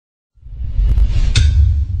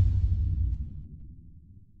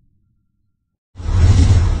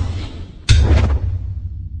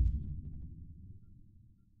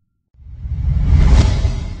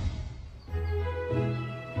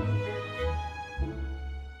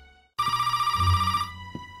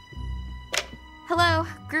Hello,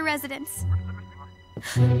 Gru residents.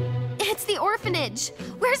 It's the orphanage.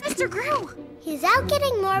 Where's Mr. Gru? He's out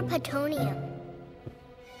getting more plutonium.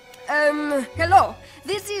 Hello.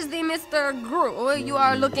 This is the Mr. Gru you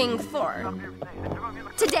are looking for.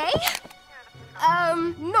 Today?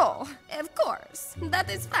 No, of course. That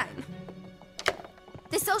is fine.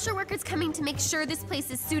 The social worker's coming to make sure this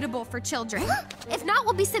place is suitable for children. If not,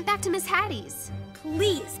 we'll be sent back to Miss Hattie's.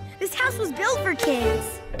 Please, this house was built for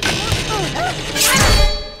kids.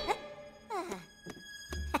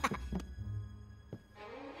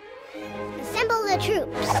 Assemble the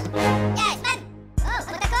troops. Yes, man. Oh,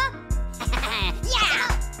 what the call? Yeah.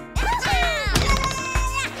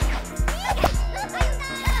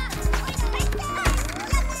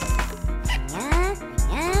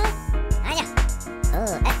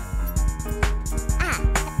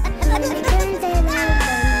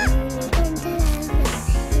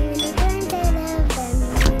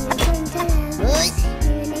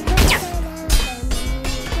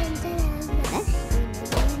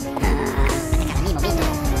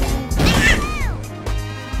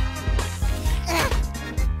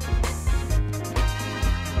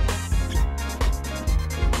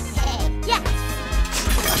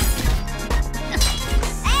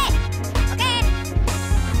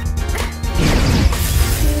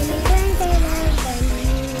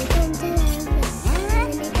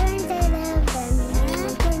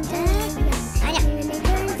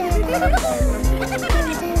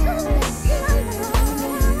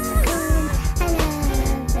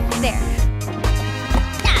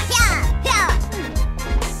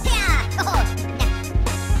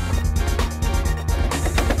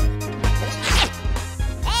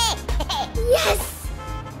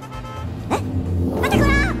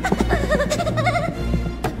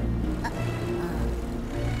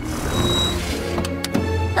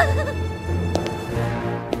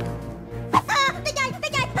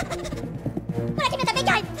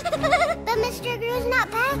 But Mr. Gru's not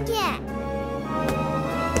back yet.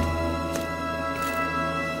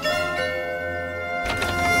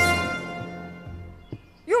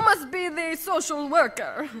 You must be the social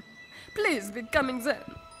worker. Please be coming then.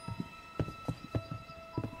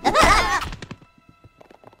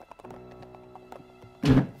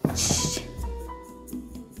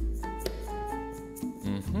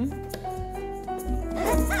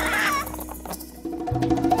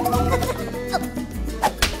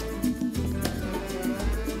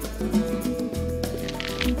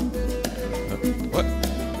 What?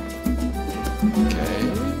 Okay.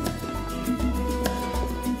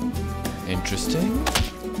 Interesting.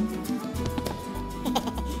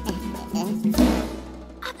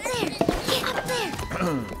 Up there! Up there!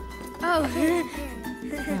 Oh.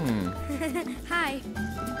 Hi.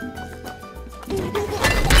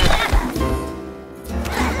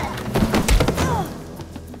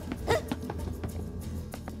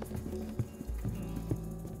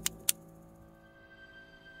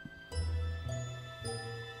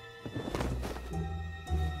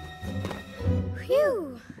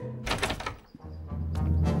 Phew!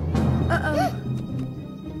 Uh-oh.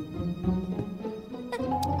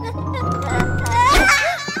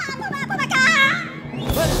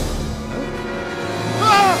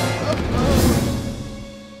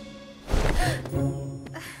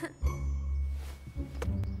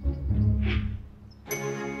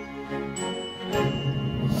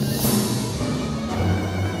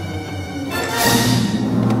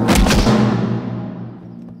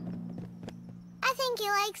 I think he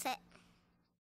likes it.